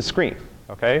painted the screen,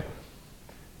 okay?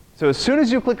 So as soon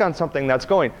as you click on something, that's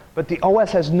going. But the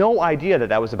OS has no idea that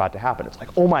that was about to happen. It's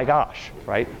like, oh my gosh,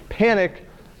 right? Panic,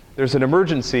 there's an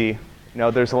emergency,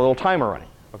 there's a little timer running,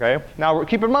 okay? Now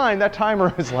keep in mind, that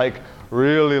timer is like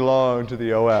really long to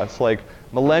the OS. Like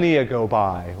millennia go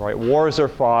by, right? Wars are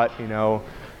fought,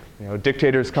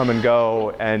 dictators come and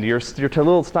go, and your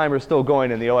little timer is still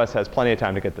going, and the OS has plenty of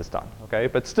time to get this done, okay?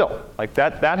 But still, like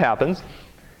that happens.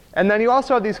 And then you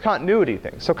also have these continuity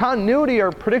things. So continuity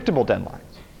are predictable deadlines.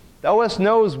 The OS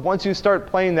knows once you start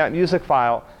playing that music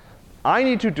file, I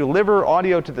need to deliver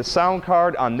audio to the sound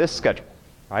card on this schedule,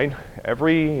 right?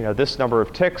 Every, this number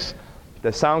of ticks,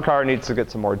 the sound card needs to get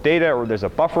some more data, or there's a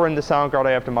buffer in the sound card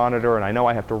I have to monitor, and I know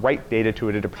I have to write data to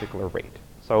it at a particular rate.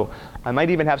 So I might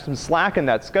even have some slack in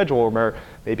that schedule where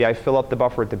maybe I fill up the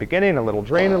buffer at the beginning, a little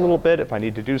drain a little bit if I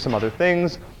need to do some other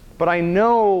things. But I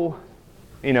know,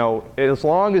 as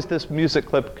long as this music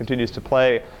clip continues to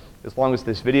play, as long as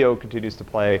this video continues to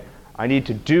play, I need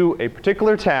to do a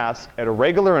particular task at a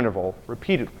regular interval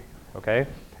repeatedly, okay?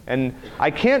 And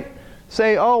I can't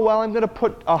say, oh, well, I'm going to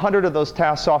put 100 of those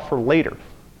tasks off for later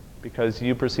because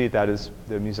you perceive that as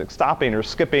the music stopping or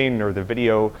skipping or the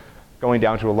video going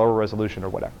down to a lower resolution or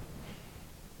whatever.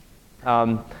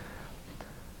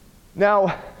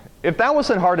 Now, if that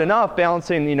wasn't hard enough,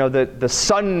 balancing the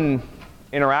sudden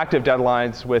interactive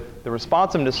deadlines with the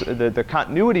responsiveness, the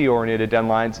continuity-oriented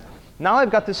deadlines, now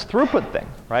I've got this throughput thing,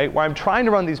 right, where I'm trying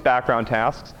to run these background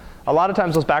tasks. A lot of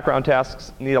times those background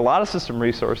tasks need a lot of system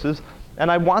resources, and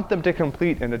I want them to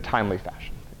complete in a timely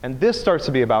fashion. And this starts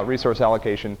to be about resource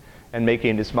allocation and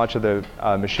making as much of the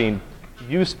machine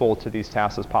useful to these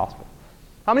tasks as possible.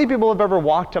 How many people have ever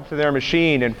walked up to their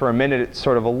machine and for a minute it's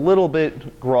sort of a little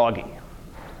bit groggy,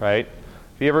 right?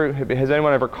 Has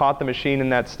anyone ever caught the machine in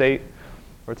that state?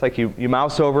 Where it's like you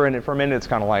mouse over and for a minute it's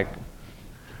kind of like,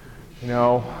 you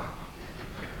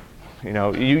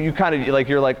kind of like,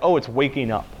 you're like, oh, it's waking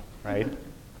up, right?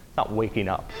 It's not waking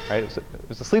up, right? It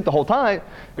was asleep the whole time.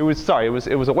 It was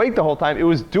awake the whole time. It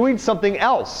was doing something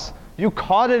else. You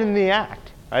caught it in the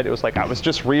act, right? It was like I was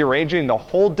just rearranging the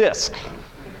whole disk.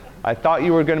 I thought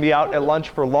you were going to be out at lunch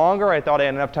for longer. I thought I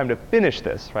had enough time to finish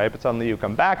this, right? But suddenly you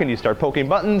come back and you start poking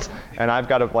buttons, and I've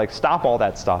got to stop all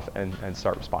that stuff and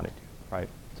start responding to you, right?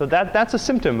 So that's a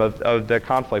symptom of the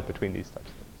conflict between these types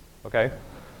of things, okay?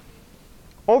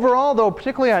 Overall, though,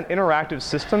 particularly on interactive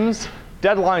systems,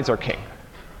 deadlines are king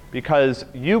because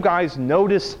you guys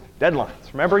notice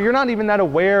deadlines. Remember, you're not even that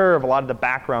aware of a lot of the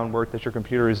background work that your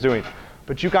computer is doing,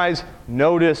 but you guys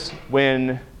notice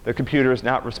when the computer is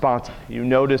not responsive. You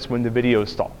notice when the video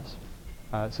stalls.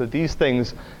 So these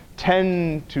things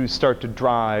tend to start to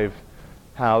drive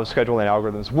how scheduling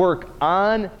algorithms work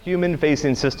on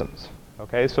human-facing systems.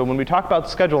 Okay, so when we talk about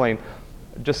scheduling,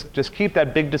 just keep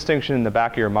that big distinction in the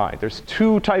back of your mind. There's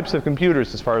two types of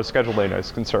computers as far as scheduling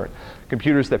is concerned.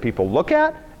 Computers that people look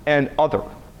at and other,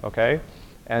 okay?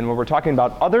 And when we're talking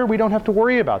about other, we don't have to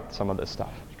worry about some of this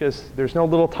stuff because there's no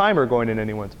little timer going in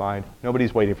anyone's mind.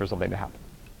 Nobody's waiting for something to happen.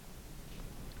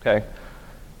 Okay?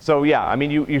 So yeah, I mean,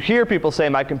 you hear people say,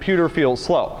 my computer feels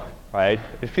slow, right?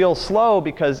 It feels slow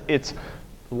because it's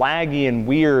laggy and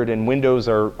weird and windows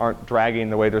aren't dragging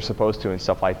the way they're supposed to and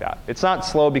stuff like that. It's not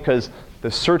slow because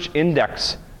the search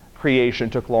index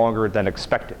creation took longer than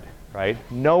expected, right?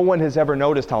 No one has ever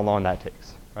noticed how long that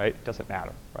takes, right? It doesn't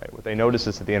matter, right? What they notice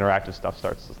is that the interactive stuff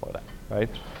starts to slow down, right?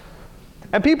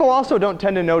 And people also don't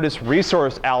tend to notice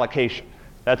resource allocation.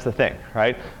 That's the thing,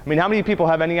 right? I mean, how many people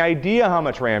have any idea how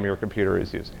much RAM your computer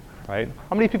is using, right?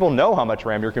 How many people know how much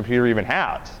RAM your computer even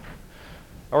has?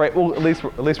 All right, well, at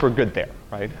least we're good there,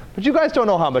 right? But you guys don't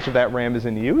know how much of that RAM is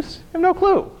in use. You have no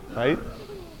clue, right?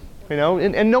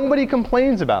 And nobody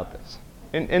complains about this.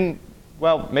 And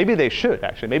well, maybe they should,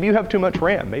 actually. Maybe you have too much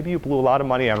RAM. Maybe you blew a lot of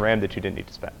money on RAM that you didn't need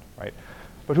to spend, right?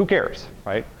 But who cares,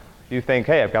 right? You think,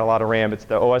 hey, I've got a lot of RAM. It's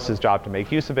the OS's job to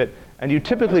make use of it. And you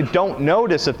typically don't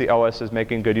notice if the OS is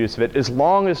making good use of it as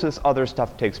long as this other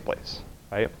stuff takes place,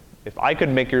 right? If I could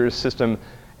make your system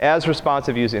as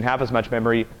responsive using half as much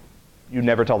memory, you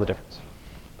never tell the difference,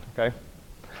 okay?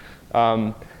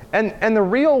 And the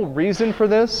real reason for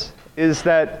this is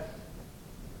that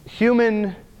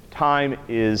human time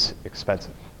is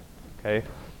expensive, okay?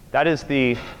 That is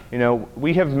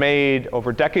we have made,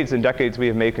 over decades and decades, we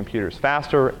have made computers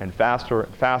faster and faster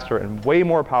and faster and way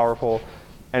more powerful.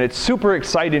 And it's super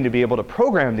exciting to be able to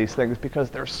program these things because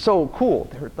they're so cool.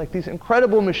 They're like these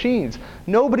incredible machines.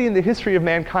 Nobody in the history of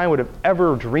mankind would have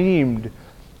ever dreamed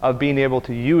of being able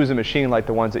to use a machine like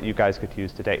the ones that you guys get to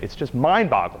use today. It's just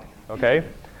mind-boggling, okay?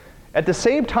 At the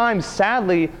same time,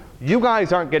 sadly, you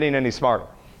guys aren't getting any smarter,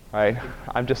 right?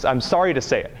 I'm sorry to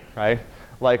say it, right?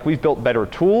 Like, we've built better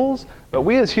tools, but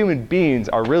we as human beings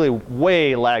are really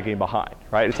way lagging behind,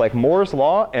 right? It's like Moore's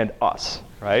Law and us,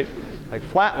 right? Like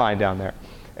flatline down there.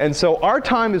 And so our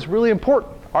time is really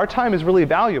important. Our time is really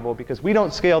valuable because we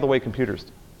don't scale the way computers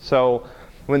do. So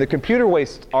when the computer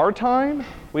wastes our time,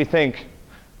 we think,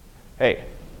 hey,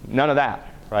 none of that,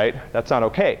 right? That's not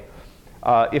okay.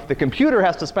 If the computer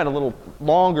has to spend a little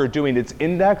longer doing its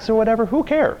index or whatever, who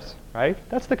cares, right?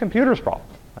 That's the computer's problem.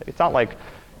 It's not like,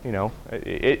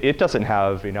 it doesn't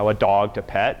have, a dog to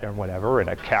pet or whatever and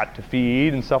a cat to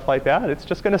feed and stuff like that. It's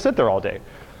just going to sit there all day.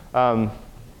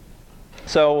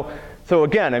 So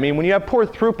again, I mean, when you have poor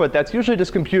throughput, that's usually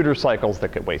just computer cycles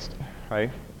that get wasted, right?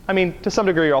 I mean, to some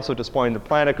degree, you're also despoiling the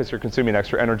planet because you're consuming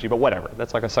extra energy, but whatever.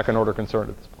 That's like a second order concern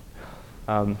at this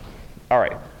point. All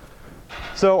right.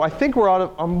 So I think we're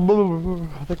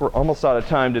almost out of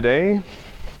time today.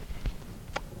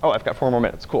 Oh, I've got 4 more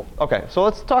minutes. Cool. OK, so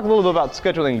let's talk a little bit about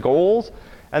scheduling goals,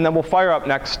 and then we'll fire up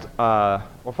next.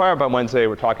 We'll fire up on Wednesday.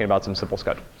 We're talking about some simple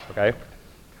schedules. OK.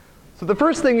 So the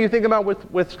first thing you think about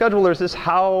with schedulers is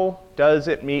how does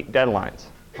it meet deadlines?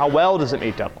 How well does it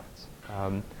meet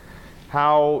deadlines?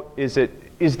 How is it?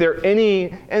 Is there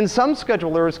any? And some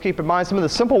schedulers, keep in mind, some of the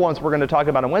simple ones we're going to talk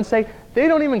about on Wednesday, they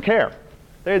don't even care.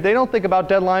 They don't think about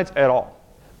deadlines at all.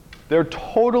 They're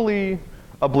totally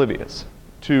oblivious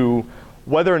to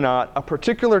whether or not a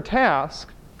particular task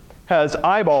has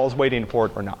eyeballs waiting for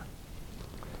it or not.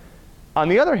 On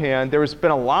the other hand, there's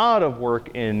been a lot of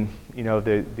work in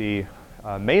the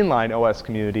mainline OS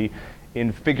community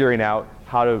in figuring out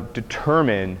how to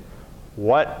determine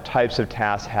what types of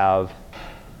tasks have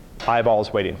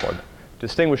eyeballs waiting for them,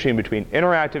 distinguishing between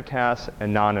interactive tasks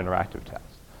and non-interactive tasks.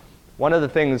 One of the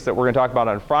things that we're going to talk about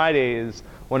on Friday is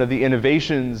one of the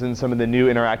innovations in some of the new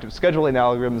interactive scheduling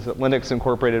algorithms that Linux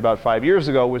incorporated about 5 years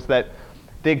ago was that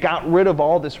they got rid of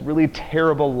all this really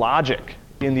terrible logic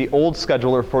in the old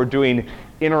scheduler for doing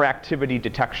interactivity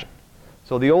detection.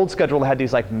 So the old scheduler had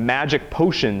these like magic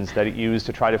potions that it used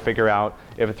to try to figure out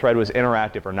if a thread was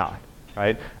interactive or not,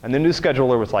 right? And the new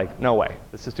scheduler was like, no way,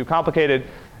 this is too complicated,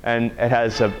 and it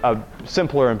has a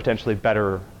simpler and potentially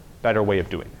better way of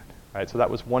doing it. Right, so that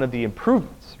was one of the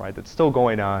improvements, right? That's still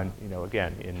going on,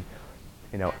 again,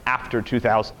 in, after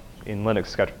 2000 in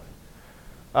Linux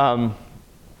scheduling.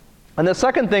 And the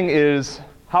second thing is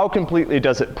how completely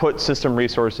does it put system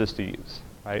resources to use,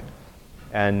 right?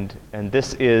 And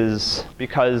this is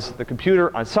because the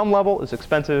computer, on some level, is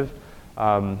expensive.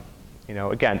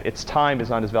 Again, its time is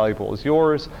not as valuable as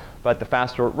yours, but the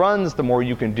faster it runs, the more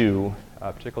you can do,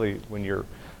 particularly when you're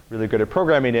really good at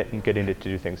programming it and getting it to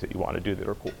do things that you want to do that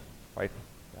are cool. Right?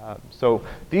 So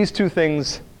these two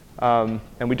things, and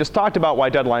we just talked about why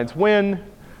deadlines win,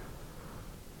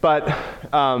 but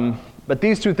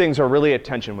these two things are really at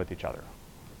tension with each other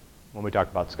when we talk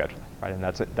about scheduling, right? And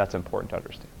that's important to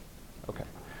understand. Okay.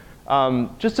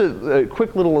 Just a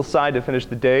quick little aside to finish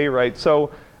the day, right?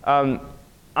 So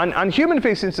on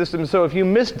human-facing systems, so if you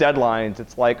miss deadlines,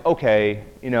 it's like, okay,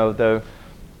 the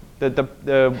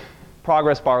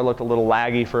progress bar looked a little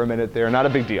laggy for a minute there, not a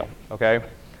big deal, okay?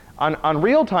 On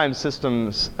real-time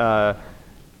systems,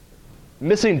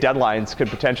 missing deadlines could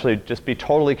potentially just be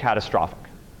totally catastrophic.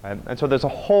 Right? And so there's a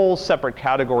whole separate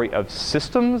category of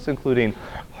systems, including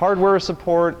hardware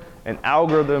support and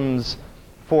algorithms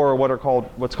for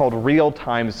what's called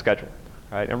real-time scheduling.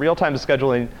 Right? And real-time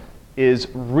scheduling is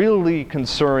really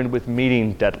concerned with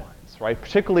meeting deadlines, right?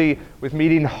 Particularly with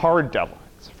meeting hard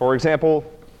deadlines. For example,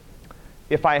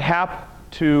 if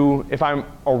I'm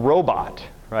a robot,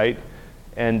 right?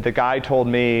 And the guy told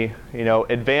me,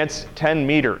 advance 10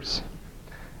 meters.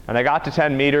 And I got to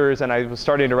 10 meters, and I was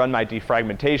starting to run my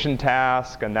defragmentation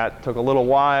task, and that took a little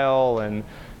while, and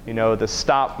the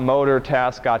stop motor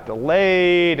task got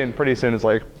delayed, and pretty soon it's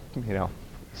like,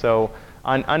 So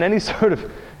on any sort of,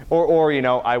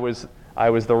 I was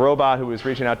the robot who was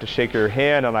reaching out to shake your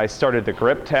hand, and I started the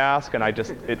grip task, and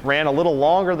it ran a little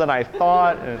longer than I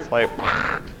thought, and it's like,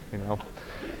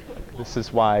 this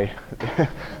is why.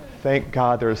 Thank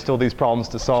God there are still these problems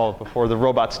to solve before the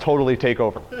robots totally take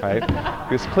over, right?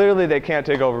 Because clearly they can't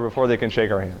take over before they can shake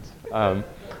our hands.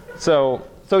 So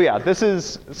yeah, this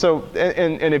is,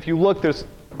 and if you look, there's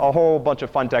a whole bunch of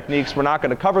fun techniques. We're not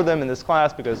going to cover them in this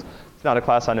class because it's not a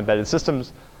class on embedded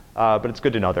systems, but it's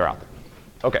good to know they're out there.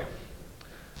 Okay.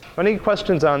 Any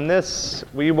questions on this?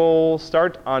 We will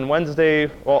start on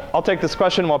Wednesday. Well, I'll take this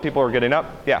question while people are getting up.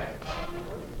 Yeah.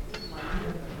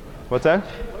 What's that?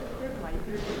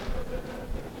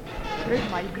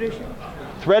 Thread migration?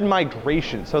 Thread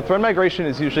migration. So thread migration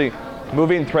is usually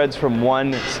moving threads from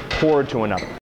one port to another.